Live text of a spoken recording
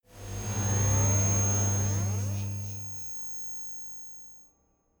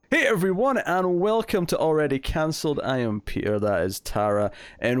Hey everyone, and welcome to Already Cancelled. I am Peter, that is Tara,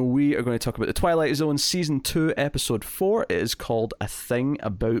 and we are going to talk about The Twilight Zone Season 2, Episode 4. It is called A Thing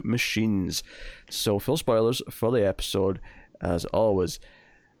About Machines. So, full spoilers for the episode, as always.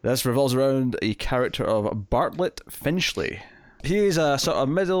 This revolves around a character of Bartlett Finchley. He is a sort of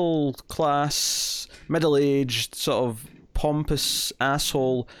middle-class, middle-aged, sort of pompous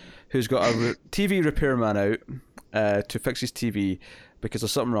asshole who's got a TV repairman out to fix his TV, because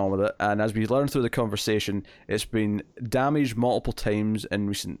there's something wrong with it, and as we learn through the conversation, it's been damaged multiple times in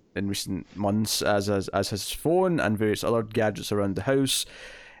recent months, as his phone and various other gadgets around the house,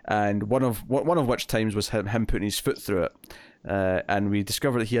 and one of which times was him putting his foot through it, and we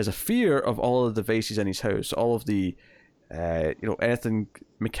discover that he has a fear of all of the devices in his house, all of the anything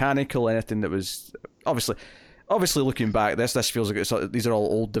mechanical, anything that was Obviously, looking back, this feels like these are all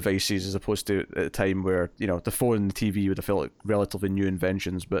old devices as opposed to at a time where, the phone and the TV would have felt like relatively new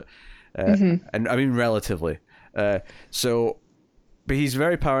inventions, but and I mean relatively. But he's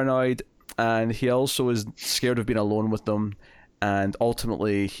very paranoid, and he also is scared of being alone with them, and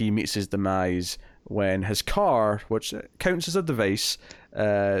ultimately he meets his demise when his car, which counts as a device,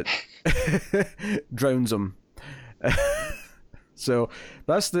 drowns him. So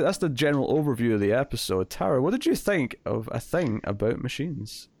that's the general overview of the episode. Tara, what did you think of A Thing About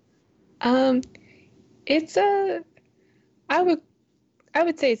Machines? It's I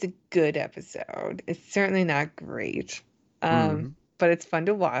would say it's a good episode. It's certainly not great. But it's fun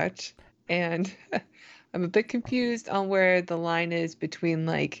to watch, and I'm a bit confused on where the line is between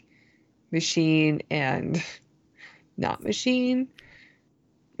like machine and not machine.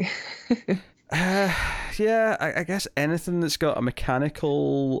 Yeah, I guess anything that's got a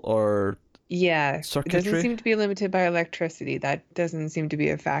mechanical or circuitry. It doesn't seem to be limited by electricity. That doesn't seem to be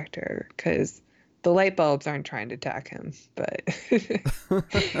a factor because the light bulbs aren't trying to attack him. But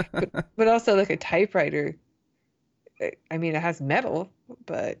but also like a typewriter. I mean, it has metal,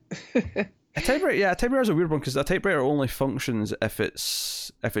 but a typewriter is a weird one because a typewriter only functions if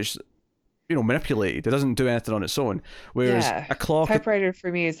it's manipulated. It doesn't do anything on its own. Whereas a clock, typewriter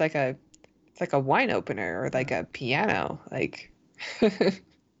for me is like a wine opener or like a piano, like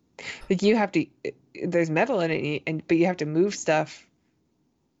like you have to. There's metal in it, but you have to move stuff.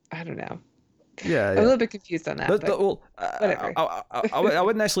 I don't know. Yeah, I'm a little bit confused on that. Well, whatever. I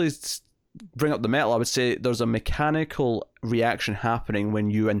wouldn't necessarily bring up the metal. I would say there's a mechanical reaction happening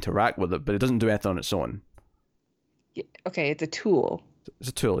when you interact with it, but it doesn't do anything on its own. Yeah, okay, it's a tool. It's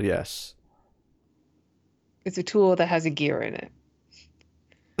a tool, yes. It's a tool that has a gear in it.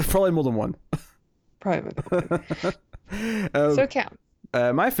 Probably more than one. So it counts.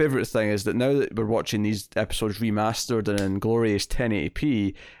 My favourite thing is that now that we're watching these episodes remastered and in glorious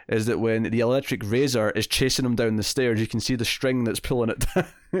 1080p, is that when the electric razor is chasing him down the stairs, you can see the string that's pulling it down.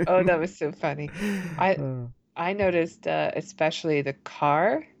 Oh, that was so funny. I noticed especially the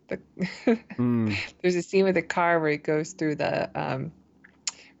car. There's a scene with the car where it goes through a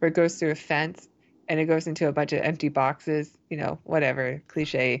fence. And it goes into a bunch of empty boxes, whatever,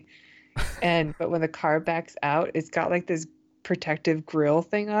 cliche. But when the car backs out, it's got like this protective grill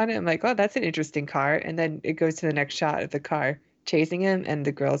thing on it. I'm like, oh, that's an interesting car. And then it goes to the next shot of the car chasing him, and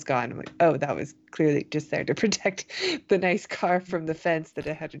the grill's gone. I'm like, oh, that was clearly just there to protect the nice car from the fence that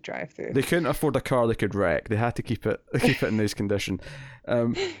it had to drive through. They couldn't afford a car they could wreck. They had to keep it in nice condition.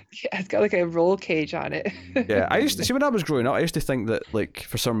 Yeah, it's got like a roll cage on it. Yeah, I used to see when I was growing up. I used to think that like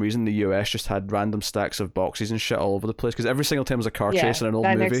for some reason the US just had random stacks of boxes and shit all over the place because every single time there was a car chase in an old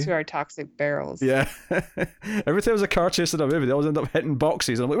movie. Next to our toxic barrels. Yeah, every time there was a car chase in a movie, they always end up hitting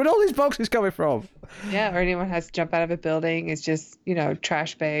boxes. And I'm like, where are all these boxes coming from? Yeah, or anyone has to jump out of a building. It's just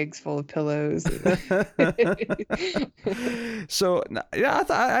trash bags full of pillows. So yeah,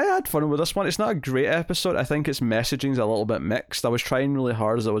 I had fun with this one. It's not a great episode. I think its messaging's a little bit mixed. I was trying really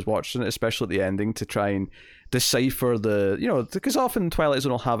hard as I was watching it, especially at the ending, to try and decipher because often Twilight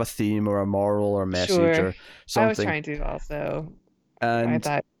Zone will have a theme or a moral or a message or something. I was trying to also, and I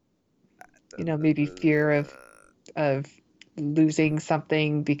thought maybe fear of losing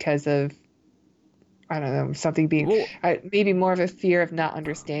something because of, I don't know, something being maybe more of a fear of not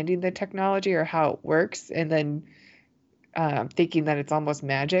understanding the technology or how it works, and then thinking that it's almost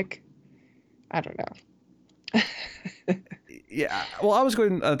magic. I don't know. Yeah, well, I was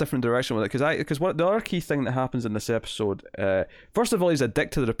going a different direction with it because the other key thing that happens in this episode, first of all, he's a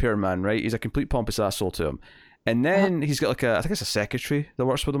dick to the repairman, right? He's a complete pompous asshole to him, And then he's got like I think it's a secretary that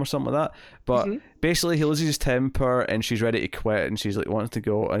works with him or something like that. But basically he loses his temper and she's ready to quit and she's like wanting to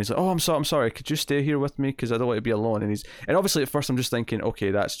go and he's like, oh, I'm sorry, could you stay here with me because I don't want to be alone. And obviously at first I'm just thinking,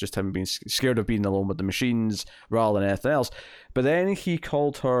 okay, that's just him being scared of being alone with the machines rather than anything else. But then he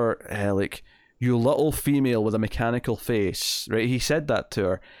called her like, you little female with a mechanical face, right? He said that to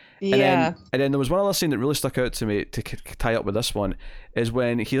her. Yeah. And then there was one other scene that really stuck out to me to tie up with this one is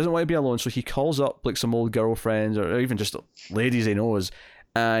when he doesn't want to be alone, so he calls up like some old girlfriends or even just ladies he knows,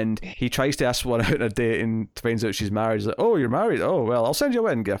 and he tries to ask one out on a date and finds out she's married. He's like, oh, you're married? Oh, well, I'll send you a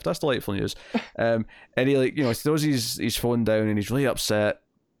wedding gift. That's delightful news. And he throws his phone down and he's really upset.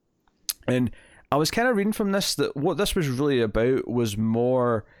 And I was kind of reading from this that what this was really about was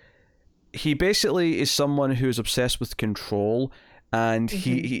more, he basically is someone who is obsessed with control. And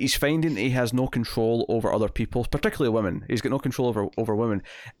he's finding that he has no control over other people, particularly women. He's got no control over women.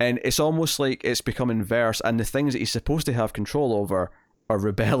 And it's almost like it's become inverse, and the things that he's supposed to have control over are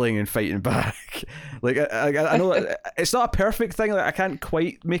rebelling and fighting back. Like, I know it's not a perfect thing, like I can't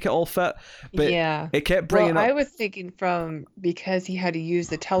quite make it all fit, but it kept bringing up... I was thinking because he had to use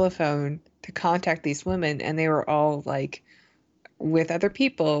the telephone to contact these women, and they were all, like, with other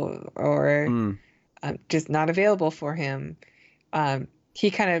people, or just not available for him.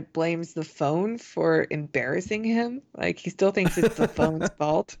 He kind of blames the phone for embarrassing him. Like, he still thinks it's the phone's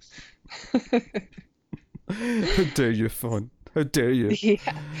fault. How dare you, phone? How dare you?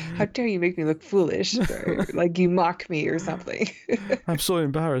 Yeah. How dare you make me look foolish? Or, like, you mock me or something. I'm so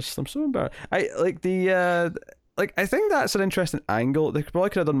embarrassed. I like the... Like, I think that's an interesting angle. They probably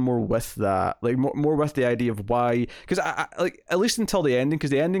could have done more with that, like more with the idea of why. Because I like, at least until the ending,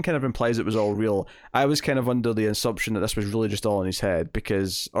 because the ending kind of implies it was all real. I was kind of under the assumption that this was really just all in his head,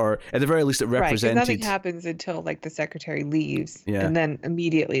 or at the very least, it represented. Right, nothing happens until like the secretary leaves, and then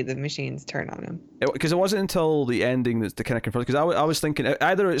immediately the machines turn on him. Because it wasn't until the ending that they kind of confronted. Because I was thinking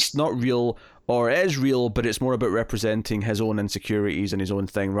either it's not real or it is real, but it's more about representing his own insecurities and his own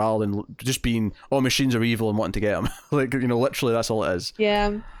thing rather than just being, oh, machines are evil and wanting to get him. Like, literally that's all it is.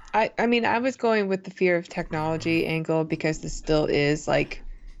 Yeah. I mean, I was going with the fear of technology angle because this still is, like,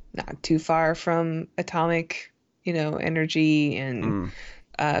 not too far from atomic, energy and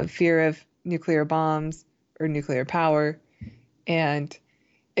fear of nuclear bombs or nuclear power. And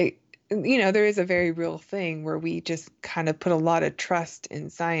there is a very real thing where we just kind of put a lot of trust in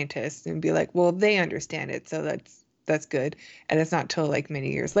scientists and be like, well, they understand it, so that's good. And it's not till like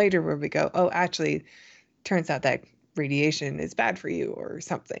many years later where we go, oh, actually, turns out that radiation is bad for you or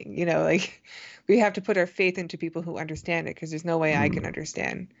something. Like, we have to put our faith into people who understand it, because there's no way I can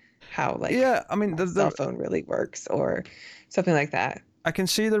understand how, like, the cell phone really works or something like that. I can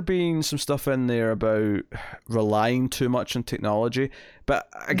see there being some stuff in there about relying too much on technology, but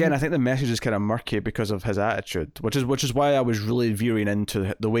again, I think the message is kind of murky because of his attitude, which is why I was really veering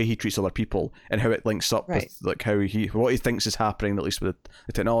into the way he treats other people and how it links up with like what he thinks is happening, at least with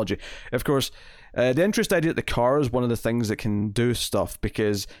the technology. Of course, the interest idea that the car is one of the things that can do stuff,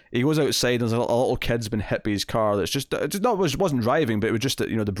 because he goes outside and there's a little kid's been hit by his car that's just wasn't driving, but it was just that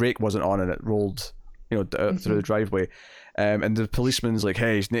the brake wasn't on and it rolled through the driveway. And the policeman's like,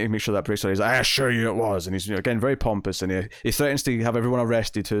 hey, you need to make sure that brake's on. He's like, I assure you it was. And he's, again, very pompous. And he threatens to have everyone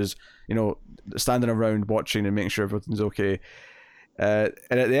arrested who's, standing around watching and making sure everything's okay. And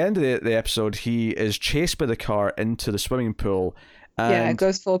at the end of the episode, he is chased by the car into the swimming pool. And it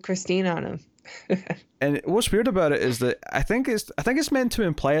goes full Christine on him. And what's weird about it is that I think it's meant to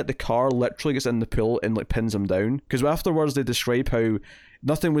imply that the car literally gets in the pool and like pins him down. Because afterwards they describe how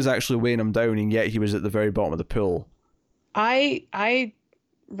nothing was actually weighing him down, and yet he was at the very bottom of the pool. I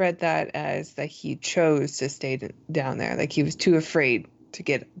read that as that he chose to stay down there. Like, he was too afraid to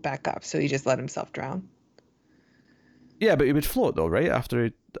get back up, so he just let himself drown. Yeah, but he would float though, right?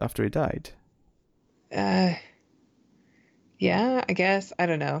 After he died. Yeah, I guess. I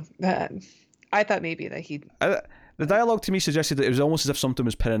don't know. I thought maybe that the dialogue to me suggested that it was almost as if something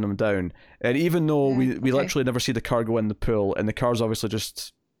was pinning him down. And even though we literally never see the car go in the pool, and the car's obviously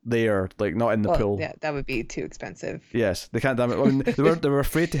just there, like, not in the pool. Yeah, that would be too expensive. Yes, they can't damn it. I mean, they were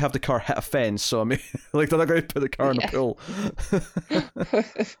afraid to have the car hit a fence, so I mean, like, they're not going to put the car in the pool.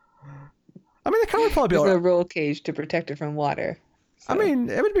 I mean, the car would probably be There's no roll cage to protect it from water. So. I mean,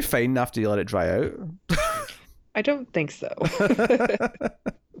 it would be fine after you let it dry out. I don't think so.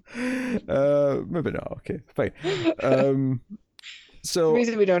 Maybe not. Okay, fine. So the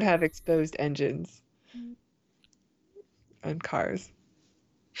reason we don't have exposed engines on cars.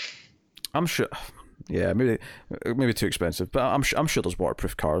 I'm sure. Yeah, maybe too expensive, but I'm sure there's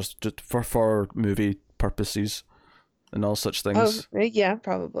waterproof cars just for movie purposes. and all such Oh, things. yeah,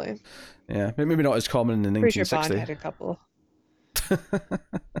 probably. Yeah, maybe not as common in the Pretty sure Bond 1960s. had a couple.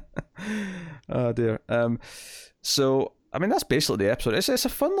 Oh dear. So I mean that's basically the episode. It's a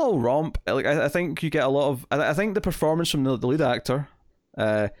fun little romp. Like I think you get a lot of. I think the performance from the lead actor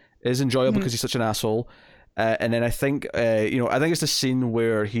is enjoyable because he's such an asshole. And then I think I think it's the scene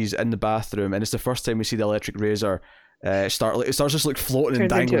where he's in the bathroom and it's the first time we see the electric razor it starts just like floating and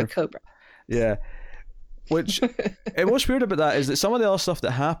Turns into dangling. a cobra. Yeah. Which, and what's weird about that is that some of the other stuff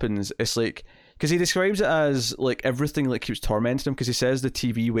that happens, it's like, because he describes it as like everything like keeps tormenting him, because he says the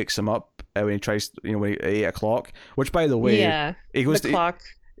TV wakes him up when he tries, when at 8 o'clock, which by the way, Yeah, he goes the clock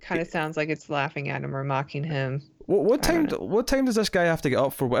kind of sounds like it's laughing at him or mocking him. What time does this guy have to get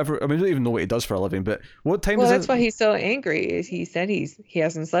up for whatever? I mean, we don't even know what he does for a living, but what time that's why he's so angry, is he said he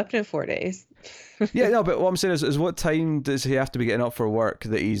hasn't slept in 4 days. Yeah, no, but what I'm saying is what time does he have to be getting up for work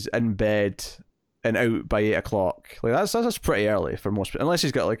that he's in bed and out by 8 o'clock? Like that's pretty early for most people, unless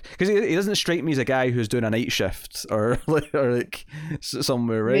he's got like, because he doesn't strike me as a guy who's doing a night shift or like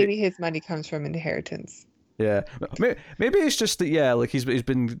somewhere, right? Maybe his money comes from inheritance. Yeah, maybe it's just that like he's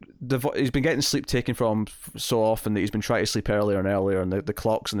been getting sleep taken from so often that he's been trying to sleep earlier and earlier, and the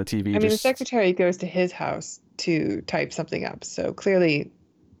clocks and the TV. I mean, the secretary goes to his house to type something up, so clearly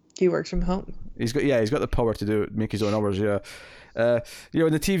he works from home. He's got the power to make his own hours. Yeah. The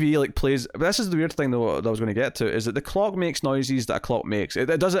TV like plays. But this is the weird thing though that I was going to get to, is that the clock makes noises that a clock makes.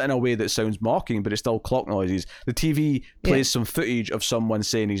 It does it in a way that sounds mocking, but it's still clock noises. The TV plays some footage of someone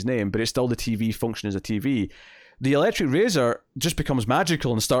saying his name, but it's still the TV function as a TV. The electric razor just becomes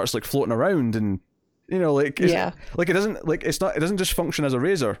magical and starts like floating around, and it doesn't just function as a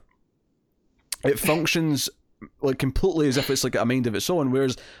razor. It functions like completely as if it's like a mind of its own,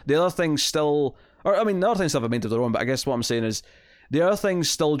 whereas the other things still, or I mean, the other things have a mind of their own, but I guess what I'm saying is the other things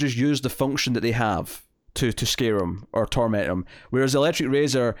still just use the function that they have to scare them or torment them, whereas the electric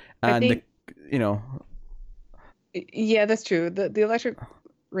razor and yeah, that's true. The electric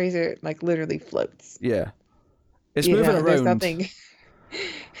razor like literally floats. Yeah, it's moving around. There's nothing.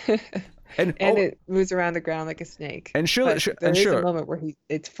 And it moves around the ground like a snake. And there's a moment where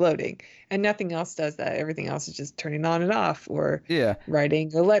it's floating, and nothing else does that. Everything else is just turning on and off, or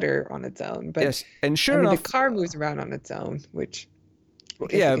writing a letter on its own. But yes, and enough, the car moves around on its own, which it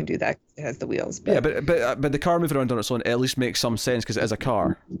can do that. It has the wheels. But... Yeah, but the car moving around on its own at least makes some sense because it is a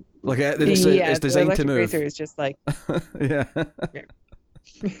car. Like it's designed to move. The razor is just like yeah.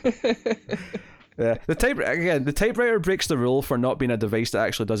 Yeah, the typewriter breaks the rule for not being a device that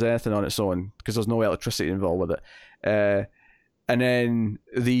actually does anything on its own because there's no electricity involved with it. And then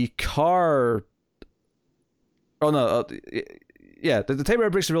the car. Oh no, the typewriter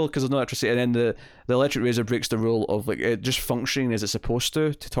breaks the rule because there's no electricity, and then the electric razor breaks the rule of like it just functioning as it's supposed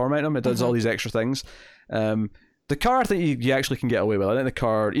to torment them. It does all these extra things. The car, I think you actually can get away with. I think the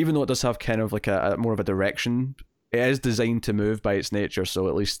car, even though it does have kind of like a more of a direction, it is designed to move by its nature. So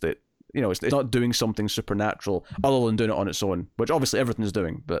at least it. It's not doing something supernatural other than doing it on its own, which obviously everything's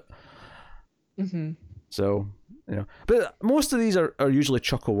doing. But so but most of these are usually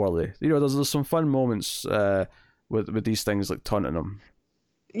chuckle worthy. There's some fun moments with these things like taunting them.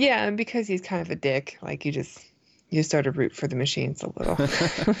 Yeah, and because he's kind of a dick, like you start to root for the machines a little.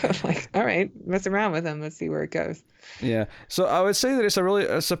 Like, all right, mess around with them. Let's see where it goes. Yeah, so I would say that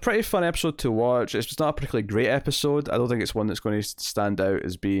it's a pretty fun episode to watch. It's not a particularly great episode. I don't think it's one that's going to stand out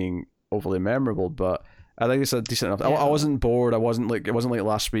as being overly memorable, but I think it's a decent enough. Yeah. I wasn't bored. It wasn't like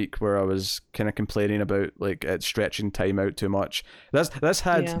last week where I was kind of complaining about like it stretching time out too much. This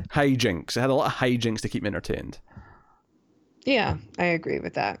had hijinks. It had a lot of hijinks to keep me entertained. Yeah, I agree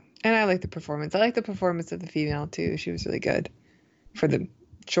with that. And I like the performance. I like the performance of the female too. She was really good for the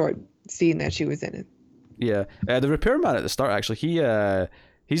short scene that she was in it. Yeah, the repairman at the start, actually,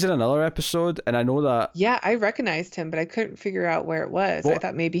 he's in another episode, and I know that. Yeah, I recognized him, but I couldn't figure out where it was. I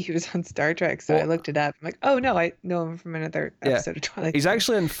thought maybe he was on Star Trek, so I looked it up. I'm like, oh no, I know him from another episode of Twilight. He's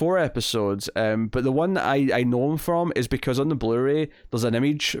actually in 4 episodes, but the one that I know him from is because on the Blu-ray there's an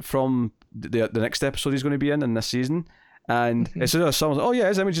image from the next episode he's going to be in this season. And as soon as someone's like, oh yeah,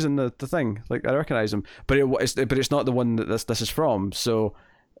 his image is in the thing, like I recognize him, but it's not the one that this is from. So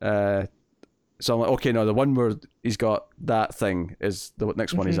I'm like, okay, no, the one where he's got that thing is the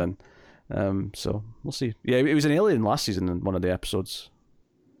next one he's in. So we'll see. Yeah, he was an alien last season in one of the episodes.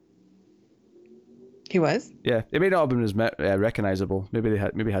 He was? Yeah, it may not have been as recognizable. Maybe they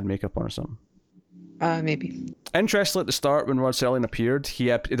had makeup on or something. Maybe. Interestingly, at the start when Rod Serling appeared, he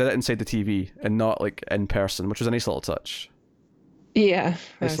did it inside the TV and not like in person, which was a nice little touch. Yeah,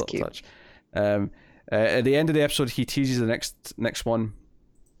 that was cute. Touch. At the end of the episode, he teases the next one,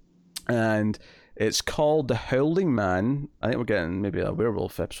 and It's called The Howling Man. I think we're getting maybe a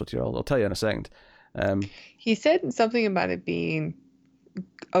werewolf episode here. I'll tell you in a second. He said something about it being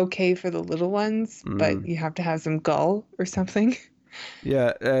okay for the little ones, but you have to have some gall or something.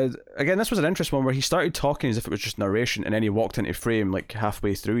 Yeah, again, this was an interesting one where he started talking as if it was just narration, and then he walked into frame like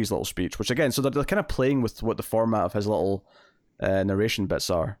halfway through his little speech, which again, so they're kind of playing with what the format of his little narration bits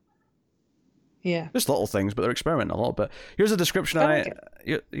are. Yeah, just little things, but they're experimenting a little bit. Here's the description.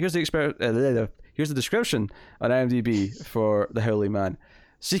 Here's the description on IMDb for The Howling Man.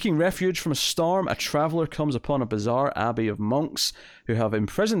 Seeking refuge from a storm, a traveller comes upon a bizarre abbey of monks who have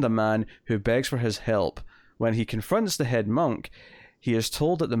imprisoned a man who begs for his help. When he confronts the head monk, he is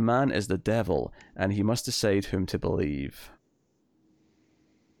told that the man is the devil, and he must decide whom to believe.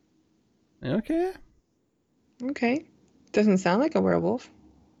 Okay. Doesn't sound like a werewolf.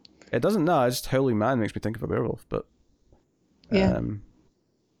 It doesn't, no, it's just Howling Man makes me think of a werewolf, but... yeah,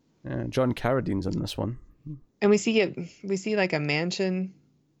 John Carradine's in this one. And we see like a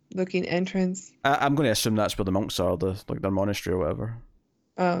mansion-looking entrance. I'm going to assume that's where the monks are, like their monastery or whatever.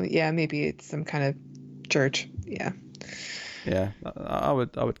 Oh, yeah, maybe it's some kind of church. Yeah. Yeah, I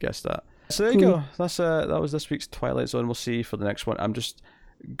would guess that. So there you go. That was this week's Twilight Zone. We'll see for the next one. I'm just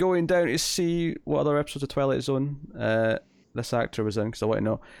going down to see what other episodes of Twilight Zone this actor was in, because I want to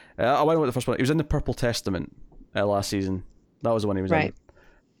know. I want to know what the first one. He was in the Purple Testament last season. That was the one he was in.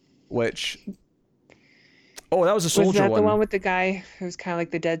 Which... Oh, that was the soldier one. Was that the one with the guy who was kind of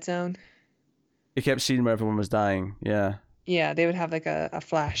like the dead zone? He kept seeing where everyone was dying. Yeah. Yeah, they would have like a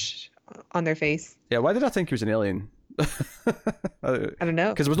flash on their face. Yeah, why did I think he was an alien? I don't know.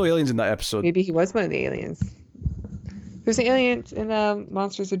 Because there was no aliens in that episode. Maybe he was one of the aliens. There's an alien in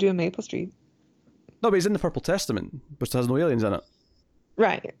Monsters Who Do on Maple Street. No, but he's in the Purple Testament, which has no aliens in it.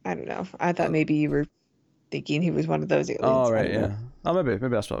 Right. I don't know. I thought maybe you were thinking he was one of those aliens. Oh, right, yeah. Oh, maybe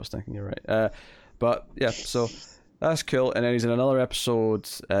that's what I was thinking. You're right. But yeah, so that's cool. And then he's in another episode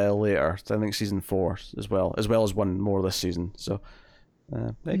later. I think season 4 as well as one more this season. So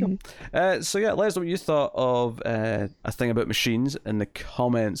there you go. So yeah, let us know what you thought of A Thing About Machines in the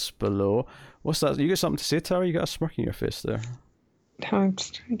comments below. What's that? You got something to say, Tara? You got a smirk in your face there. No, I'm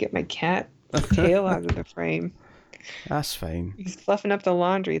just trying to get my cat tail out of the frame. That's fine. He's fluffing up the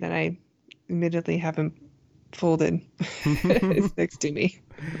laundry that I admittedly haven't folded. It's next to me.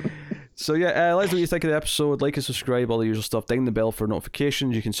 So yeah, let us know what you think of the episode. Like and subscribe, all the usual stuff. Ding the bell for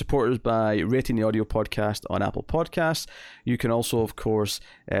notifications. You can support us by rating the audio podcast on Apple Podcasts. You can also, of course,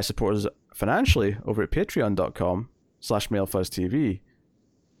 support us financially over at patreon.com/MailFuzzTV.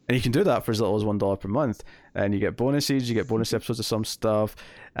 And you can do that for as little as $1 per month. And you get bonuses, you get bonus episodes of some stuff.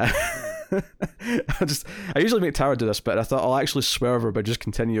 I usually make Tara do this, but I thought I'll actually swerve her by just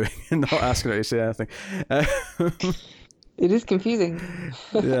continuing and not asking her to say anything. It is confusing.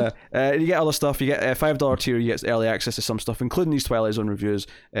 Yeah. You get other stuff. You get a $5 tier, you get early access to some stuff, including these Twilight Zone reviews,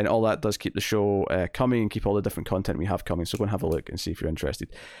 and all that does keep the show coming and keep all the different content we have coming. So go and have a look and see if you're interested.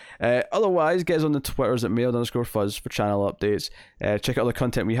 Otherwise, get us on the Twitters at mail_fuzz for channel updates. Check out all the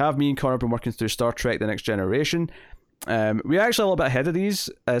content we have. Me and Connor have been working through Star Trek The Next Generation. We're actually a little bit ahead of these,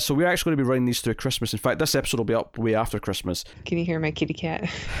 so we're actually going to be running these through Christmas. In fact, this episode will be up way after Christmas. Can you hear my kitty cat?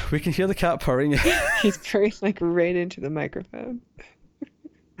 We can hear the cat purring. He's purring like right into the microphone.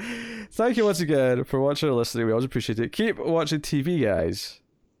 Thank you once again for watching or listening. We always appreciate it. Keep watching TV, guys,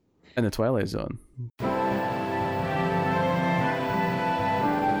 in the Twilight Zone.